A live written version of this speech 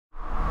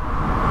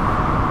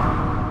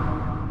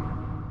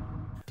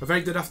A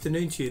very good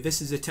afternoon to you.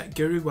 This is a Tech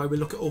Guru where we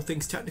look at all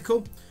things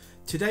technical.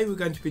 Today we're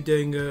going to be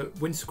doing a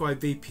Windscribe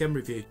VPN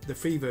review, the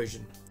free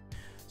version.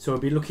 So we'll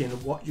be looking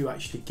at what you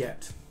actually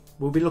get.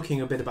 We'll be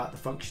looking a bit about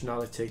the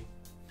functionality,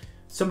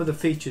 some of the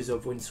features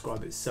of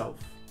Windscribe itself,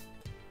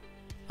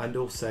 and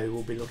also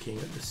we'll be looking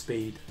at the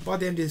speed. By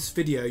the end of this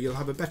video you'll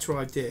have a better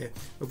idea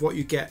of what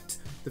you get,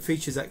 the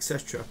features,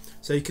 etc.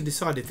 So you can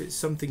decide if it's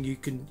something you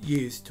can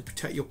use to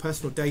protect your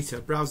personal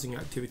data, browsing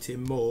activity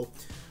and more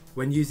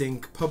when using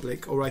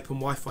public or open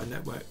Wi-Fi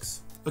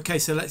networks. Okay,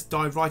 so let's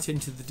dive right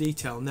into the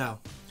detail now.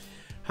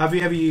 Have you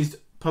ever used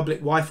public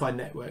Wi-Fi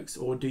networks,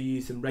 or do you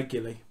use them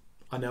regularly?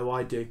 I know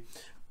I do.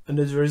 And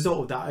as a result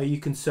of that, are you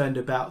concerned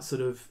about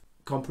sort of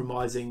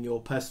compromising your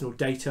personal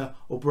data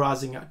or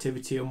browsing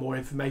activity or more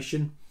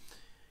information?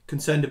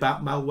 Concerned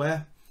about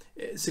malware?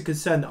 It's a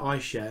concern that I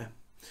share.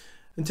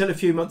 Until a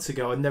few months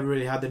ago, I never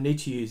really had the need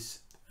to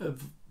use a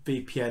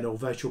VPN or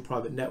virtual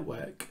private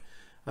network,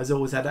 as I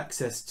always had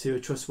access to a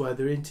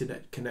trustworthy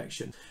internet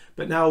connection.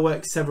 But now I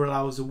work several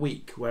hours a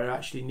week where I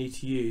actually need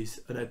to use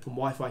an open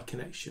Wi-Fi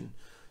connection.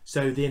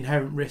 So the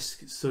inherent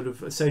risk sort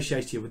of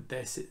associated with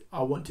this,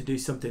 I want to do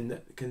something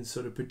that can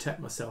sort of protect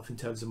myself in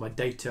terms of my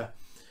data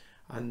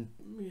and,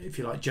 if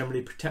you like,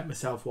 generally protect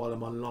myself while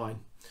I'm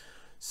online.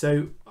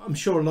 So I'm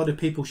sure a lot of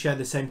people share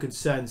the same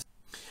concerns.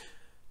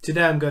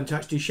 Today I'm going to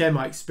actually share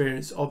my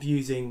experience of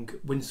using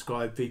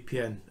Windscribe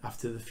VPN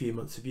after the few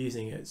months of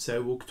using it.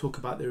 So we'll talk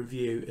about the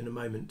review in a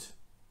moment.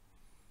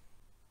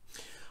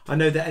 I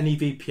know that any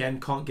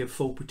VPN can't give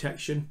full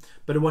protection,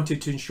 but I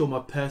wanted to ensure my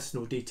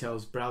personal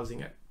details,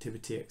 browsing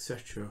activity,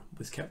 etc.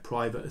 was kept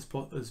private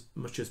as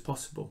much as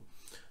possible.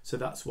 So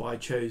that's why I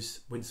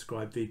chose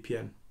Windscribe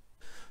VPN.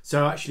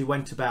 So I actually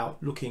went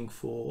about looking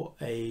for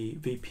a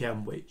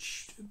VPN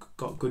which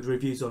got good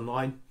reviews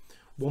online,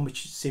 one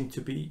which seemed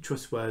to be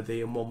trustworthy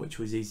and one which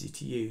was easy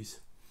to use.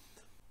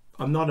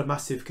 I'm not a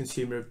massive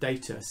consumer of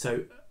data,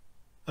 so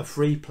a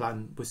free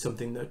plan was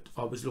something that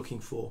I was looking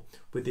for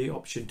with the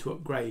option to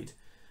upgrade,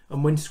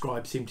 and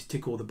Windscribe seemed to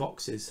tick all the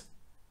boxes.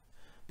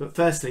 But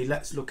firstly,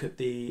 let's look at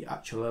the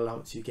actual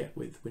allowance you get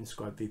with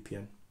Windscribe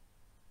VPN.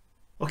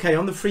 Okay,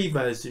 on the free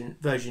version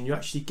you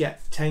actually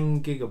get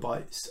 10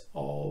 gigabytes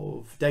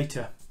of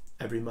data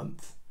every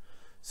month.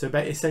 So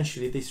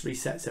essentially this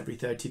resets every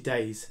 30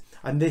 days,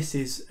 and this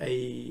is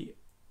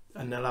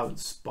an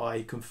allowance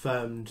by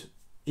confirmed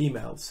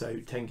email, so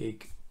 10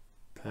 gig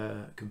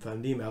per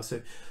confirmed email.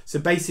 So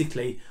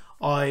basically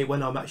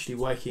when I'm actually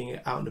working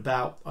out and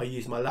about, I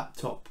use my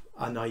laptop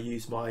and I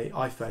use my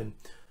iPhone,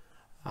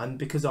 and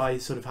because I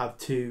sort of have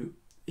two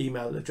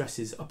email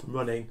addresses up and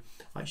running,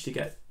 I actually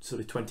get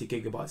sort of 20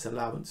 gigabytes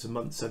allowance a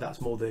month, so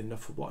that's more than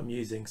enough for what I'm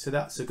using. So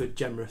that's a good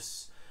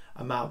generous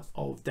amount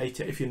of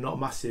data if you're not a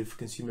massive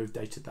consumer of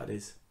data, that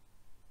is.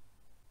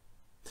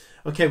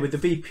 Okay, with the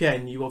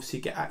VPN you obviously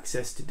get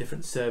access to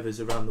different servers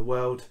around the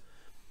world.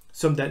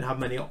 Some don't have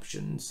many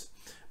options,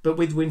 but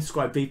with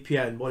Windscribe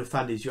VPN what I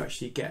found is you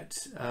actually get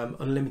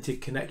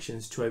unlimited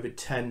connections to over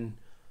 10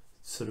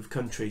 sort of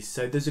countries,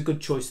 so there's a good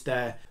choice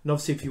there. And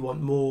obviously if you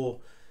want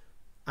more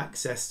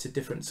access to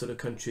different sort of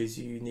countries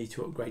you need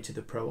to upgrade to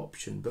the Pro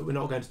option, but we're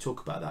not going to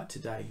talk about that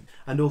today.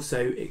 And also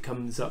it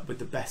comes up with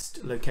the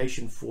best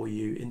location for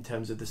you in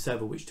terms of the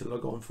server which to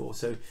log on for,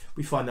 so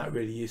we find that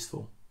really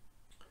useful.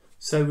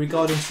 So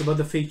regarding some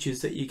other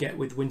features that you get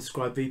with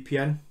Windscribe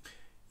VPN,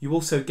 you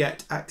also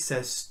get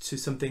access to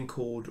something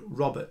called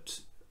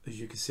Robert, as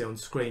you can see on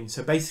screen.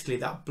 So basically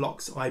that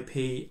blocks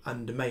IP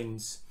and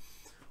domains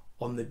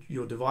on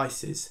your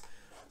devices.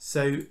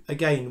 So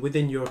again,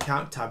 within your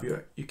account tab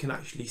you can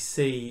actually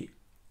see,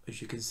 as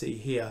you can see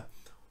here,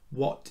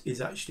 what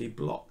is actually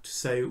blocked.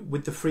 So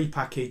with the free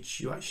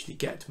package you actually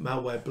get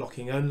malware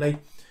blocking only.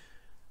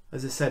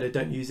 As I said, I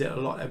don't use it a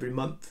lot every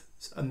month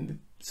and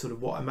sort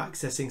of what I'm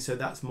accessing, so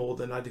that's more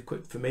than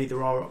adequate for me.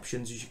 There are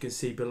options, as you can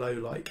see below,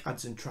 like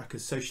ads and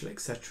trackers, social,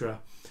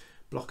 etc.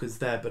 blockers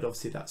there, but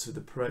obviously that's with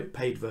the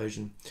paid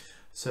version,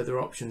 so there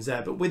are options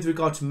there. But with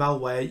regard to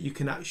malware you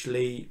can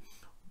actually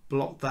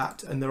block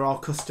that, and there are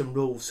custom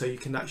rules, so you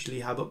can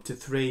actually have up to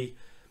 3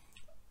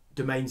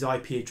 domains,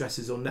 IP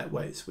addresses or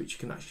networks which you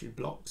can actually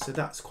block, so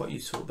that's quite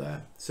useful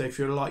there. So if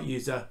you're a light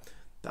user,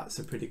 that's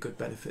a pretty good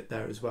benefit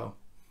there as well.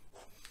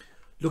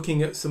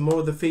 Looking at some more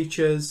of the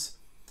features,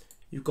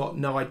 you've got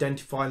no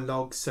identifying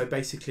logs, so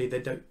basically they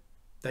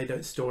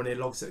don't store any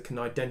logs that can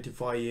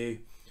identify you,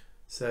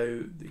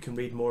 so you can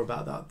read more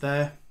about that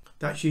there.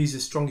 That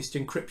uses strongest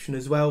encryption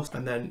as well,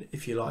 and then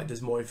if you like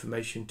there's more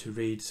information to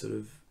read sort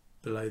of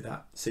below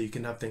that, so you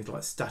can have things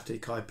like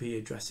static IP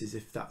addresses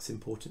if that's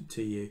important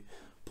to you,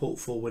 port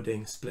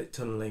forwarding, split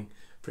tunneling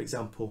for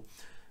example.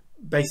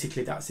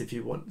 Basically that's if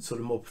you want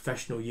sort of more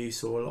professional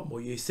use or a lot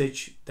more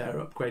usage. They're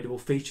upgradable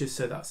features,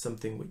 so that's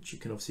something which you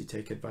can obviously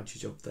take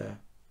advantage of there.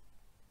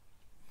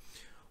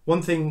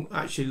 One thing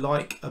I actually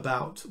like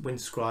about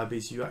Windscribe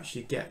is you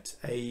actually get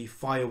a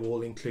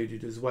firewall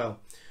included as well.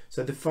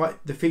 So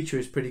the feature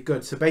is pretty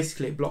good. So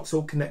basically it blocks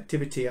all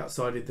connectivity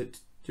outside of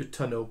your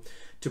tunnel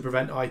to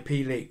prevent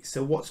IP leaks.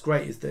 So what's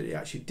great is that it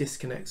actually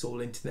disconnects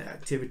all internet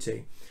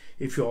activity.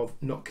 if you're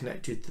not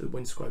connected to the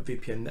Windscribe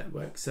VPN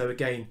network. So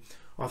again,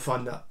 I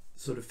find that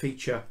sort of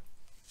feature,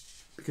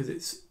 because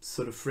it's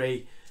sort of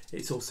free,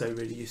 it's also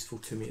really useful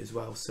to me as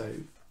well, so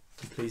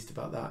I'm pleased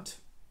about that.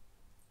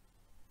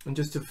 And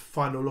just a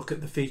final look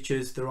at the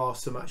features, there are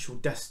some actual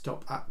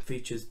desktop app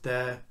features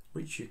there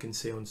which you can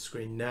see on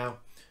screen now.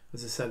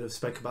 As I said, I've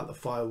spoken about the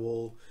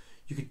firewall.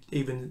 You could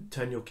even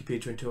turn your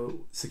computer into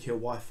a secure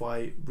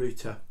Wi-Fi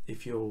router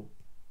if your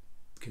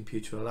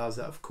computer allows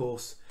that, of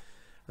course.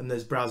 And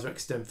there's browser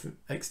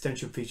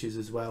extension features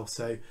as well.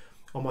 So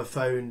on my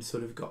phone,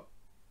 sort of got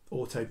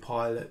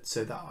autopilot,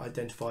 so that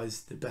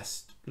identifies the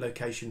best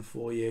location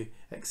for you,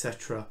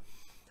 etc.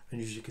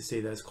 And as you can see,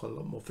 there's quite a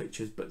lot more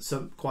features, but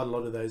quite a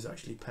lot of those are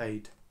actually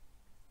paid.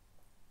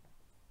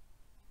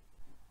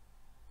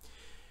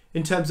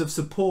 In terms of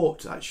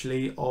support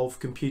actually of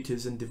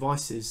computers and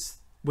devices,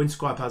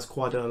 Windscribe has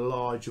quite a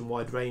large and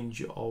wide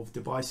range of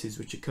devices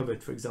which are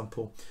covered, for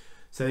example.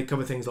 So they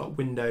cover things like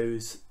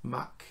Windows,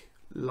 Mac,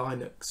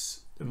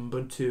 Linux,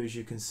 Ubuntu, as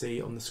you can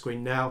see on the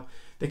screen now.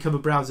 They cover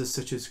browsers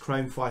such as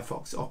Chrome,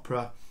 Firefox,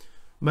 Opera,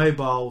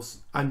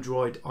 mobiles,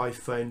 Android,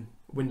 iPhone,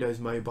 Windows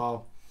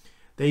Mobile.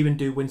 They even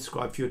do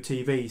Windscribe for your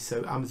TV,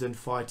 so Amazon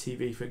Fire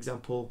TV, for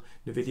example,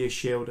 Nvidia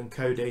Shield and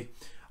Kodi,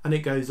 and it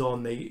goes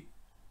on. They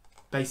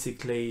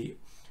basically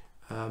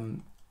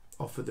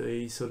offer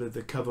the sort of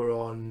the cover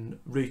on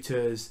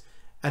routers,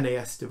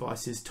 NAS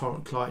devices,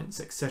 torrent clients,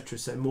 etc.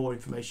 So more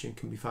information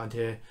can be found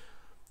here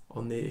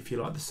on the, if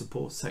you like, the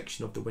support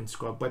section of the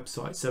Windscribe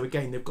website. So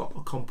again, they've got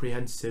a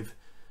comprehensive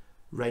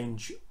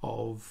range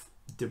of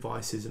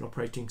devices and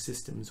operating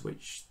systems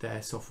which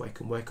their software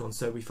can work on,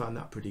 so we found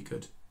that pretty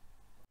good.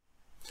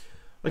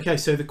 Okay,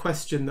 so the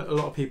question that a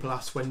lot of people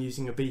ask when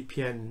using a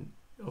VPN,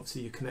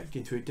 obviously you're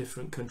connecting to a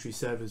different country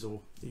servers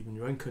or even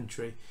your own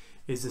country,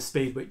 is the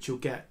speed which you'll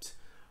get.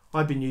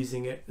 I've been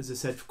using it, as I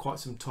said, for quite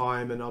some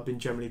time, and I've been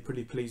generally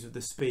pretty pleased with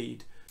the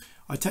speed.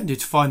 I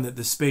tended to find that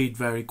the speed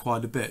varied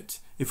quite a bit.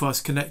 If I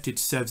was connected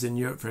to servers in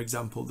Europe, for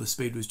example, the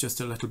speed was just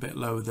a little bit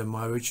lower than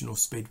my original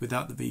speed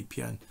without the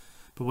VPN.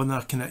 But when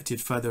I connected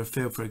further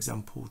afield, for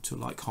example, to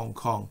like Hong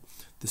Kong,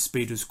 the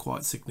speed was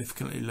quite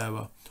significantly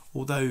lower,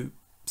 although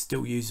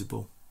still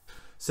usable.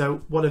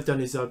 So what I've done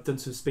is I've done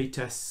some speed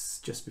tests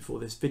just before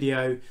this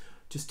video,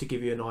 just to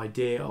give you an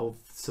idea of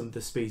some of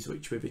the speeds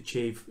which we've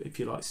achieved, if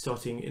you like,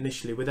 starting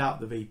initially without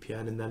the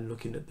VPN and then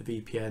looking at the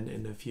VPN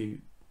in a few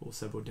or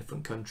several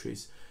different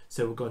countries.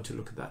 So we're going to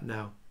look at that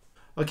now.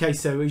 Okay,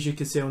 so as you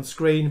can see on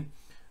screen,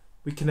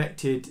 we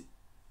connected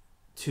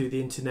to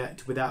the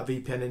internet without a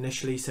VPN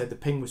initially, so the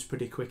ping was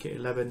pretty quick at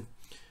 11.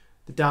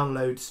 The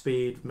download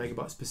speed,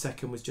 megabytes per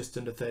second, was just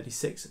under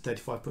 36 at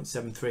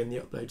 35.73, and the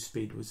upload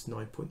speed was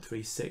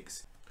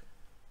 9.36.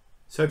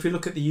 So if you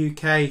look at the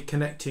UK,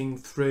 connecting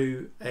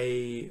through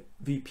a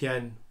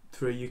VPN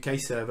through a UK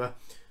server,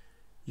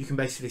 you can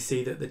basically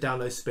see that the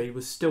download speed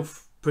was still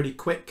pretty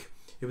quick.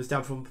 It was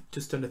down from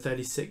just under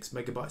 36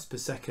 megabytes per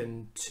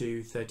second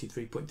to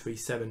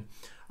 33.37.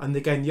 And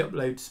again, the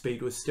upload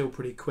speed was still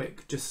pretty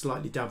quick, just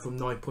slightly down from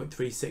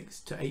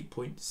 9.36 to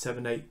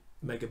 8.78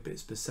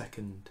 megabits per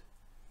second.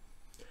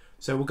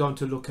 So we're going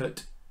to look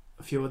at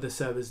a few other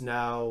servers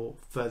now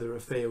further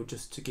afield,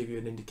 just to give you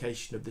an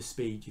indication of the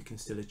speed you can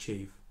still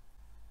achieve.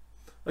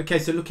 Okay,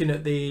 so looking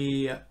at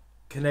the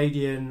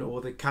Canadian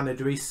or the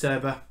Canada East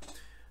server,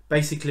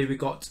 basically we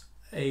got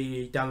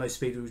a download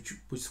speed which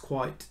was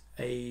quite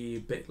a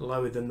bit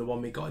lower than the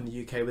one we got in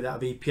the UK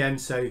without a VPN.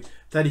 So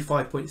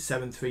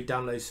 35.73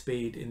 download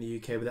speed in the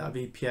UK without a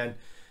VPN,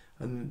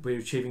 and we're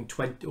achieving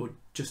 20 or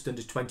just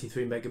under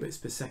 23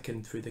 megabits per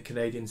second through the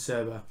Canadian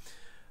server.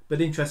 But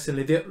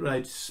interestingly, the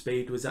upload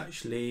speed was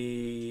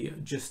actually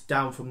just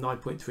down from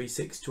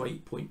 9.36 to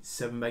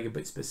 8.7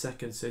 megabits per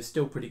second, so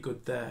still pretty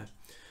good there.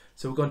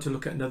 So we're going to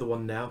look at another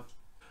one now.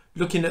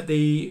 Looking at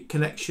the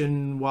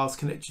connection whilst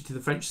connected to the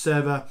French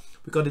server,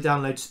 we've got a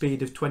download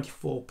speed of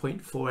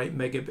 24.48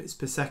 megabits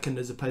per second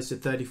as opposed to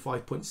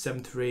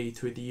 35.73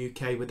 through the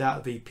UK without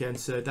a VPN,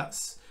 so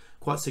that's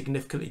quite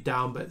significantly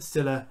down, but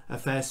still a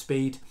fair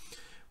speed.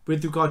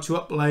 With regard to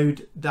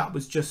upload, that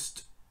was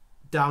just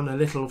down a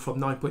little from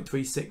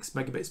 9.36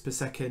 megabits per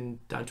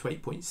second down to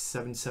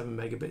 8.77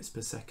 megabits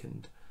per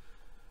second.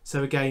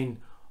 So again,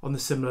 on the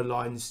similar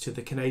lines to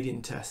the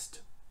Canadian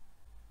test.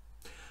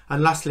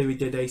 And lastly, we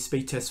did a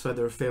speed test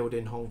further afield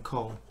in Hong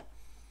Kong,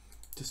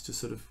 just to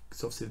sort of,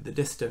 because obviously the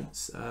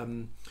distance,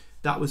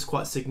 that was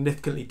quite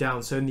significantly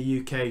down. So in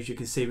the UK, as you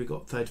can see, we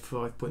got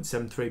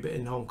 35.73, but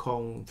in Hong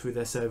Kong through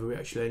their server, we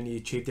actually only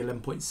achieved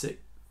 11.26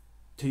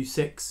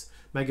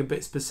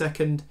 megabits per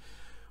second,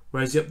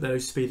 whereas the upload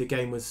speed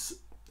again was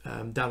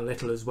down a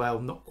little as well,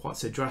 not quite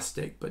so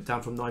drastic, but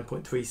down from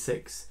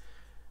 9.36,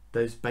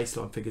 those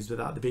baseline figures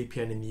without the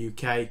VPN in the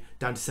UK,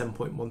 down to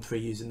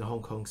 7.13 using the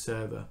Hong Kong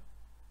server.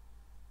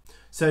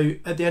 So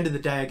at the end of the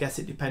day, I guess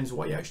it depends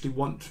what you actually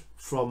want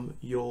from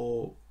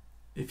your,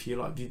 if you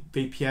like,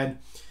 VPN.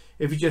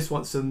 If you just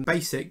want some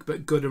basic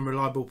but good and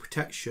reliable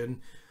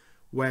protection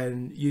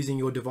when using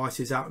your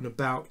devices out and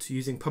about,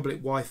 using public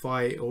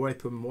Wi-Fi or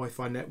open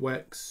Wi-Fi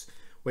networks,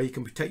 where you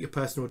can protect your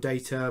personal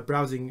data,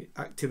 browsing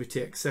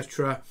activity,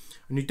 etc.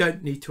 And you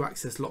don't need to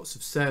access lots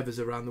of servers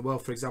around the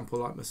world. For example,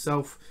 like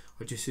myself,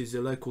 I just use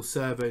a local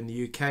server in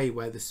the UK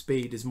where the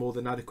speed is more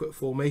than adequate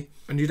for me.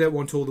 And you don't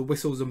want all the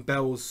whistles and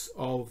bells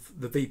of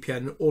the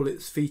VPN, all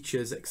its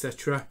features,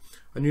 etc.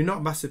 And you're not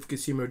a massive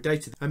consumer of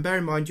data. And bear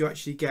in mind, you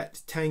actually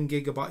get 10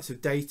 gigabytes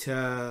of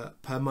data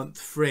per month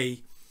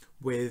free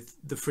with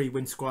the free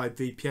Windscribe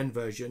VPN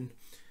version.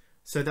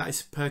 So that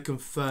is per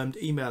confirmed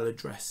email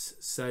address.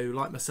 So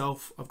like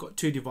myself, I've got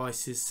 2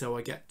 devices, so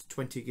I get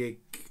 20 gig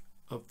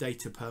of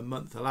data per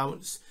month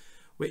allowance,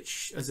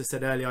 which, as I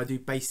said earlier, I do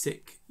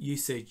basic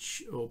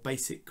usage or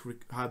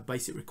have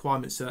basic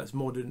requirements, so that's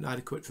more than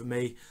adequate for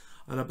me,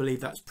 and I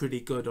believe that's pretty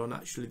good on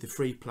actually the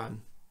free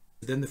plan.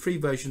 Then the free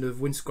version of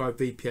Windscribe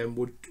VPN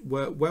would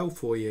work well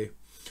for you.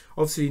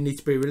 Obviously, you need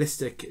to be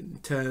realistic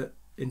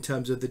in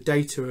terms of the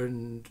data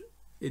and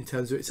in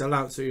terms of its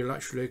allowance that you'll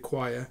actually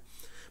acquire.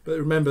 But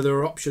remember, there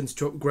are options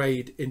to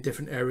upgrade in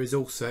different areas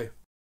also.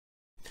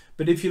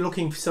 But if you're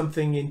looking for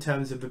something in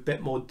terms of a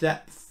bit more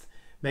depth,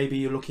 maybe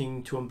you're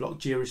looking to unblock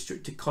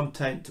geo-restricted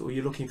content, or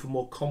you're looking for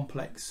more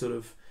complex sort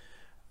of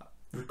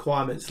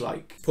requirements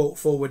like port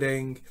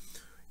forwarding,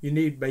 you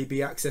need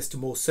maybe access to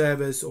more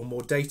servers or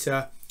more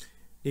data,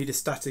 need a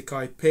static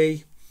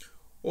IP,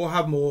 or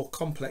have more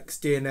complex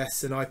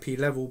DNS and IP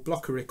level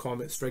blocker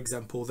requirements, for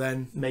example,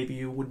 then maybe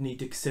you would need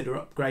to consider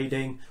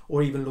upgrading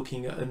or even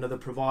looking at another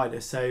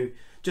provider. So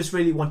just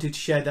really wanted to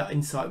share that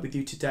insight with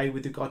you today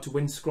with regard to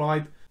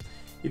Windscribe.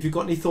 If you've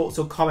got any thoughts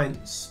or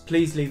comments,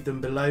 please leave them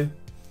below,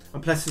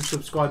 and press the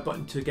subscribe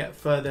button to get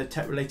further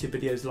tech related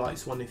videos like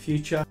this one in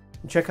future.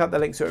 And check out the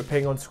links that are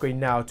appearing on screen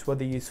now to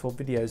other useful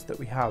videos that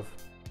we have.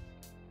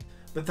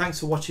 But thanks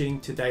for watching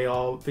today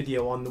our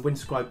video on the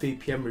Windscribe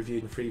VPN review,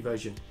 the free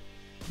version.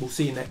 We'll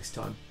see you next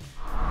time.